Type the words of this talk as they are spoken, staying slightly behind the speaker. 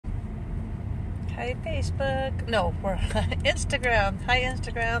Hi, Facebook. No, we're Instagram. Hi,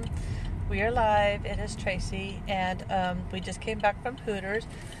 Instagram. We are live. It is Tracy, and we just came back from Hooters.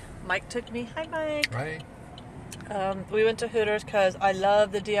 Mike took me. Hi, Mike. Right. We went to Hooters because I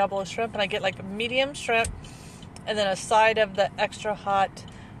love the Diablo shrimp, and I get like a medium shrimp and then a side of the extra hot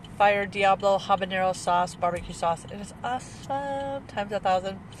fire Diablo habanero sauce, barbecue sauce. It is awesome, times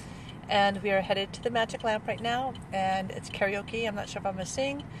 1,000. And we are headed to the Magic Lamp right now, and it's karaoke. I'm not sure if I'm going to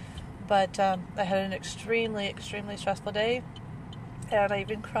sing, but I had an extremely, extremely stressful day, and I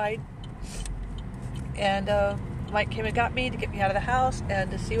even cried. And Mike came and got me to get me out of the house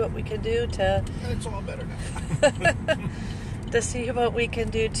and to see what we can do to... It's all better now. to see what we can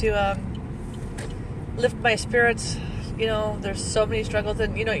do to lift my spirits. You know, there's so many struggles,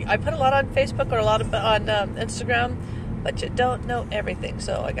 and you know, I put a lot on Facebook or a lot of on Instagram, but you don't know everything.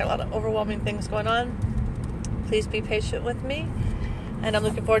 So I got a lot of overwhelming things going on. Please be patient with me, and I'm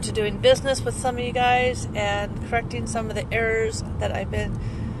looking forward to doing business with some of you guys and correcting some of the errors that I've been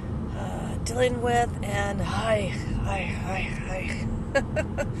dealing with. And hi.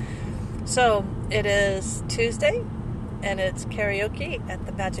 So it is Tuesday, and it's karaoke at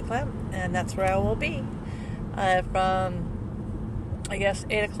the Magic Lamp, and that's where I will be from, I guess,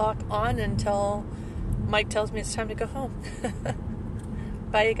 8 o'clock on until Mike tells me it's time to go home.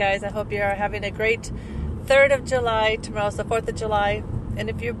 Bye, you guys. I hope you are having a great 3rd of July. Tomorrow's the 4th of July, and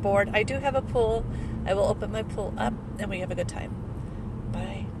if you're bored, I do have a pool. I will open my pool up, and we have a good time.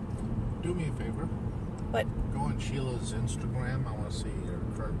 Bye. Do me a favor. What? Go on Sheila's Instagram. I want to see her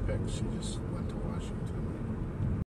current pics. She just went to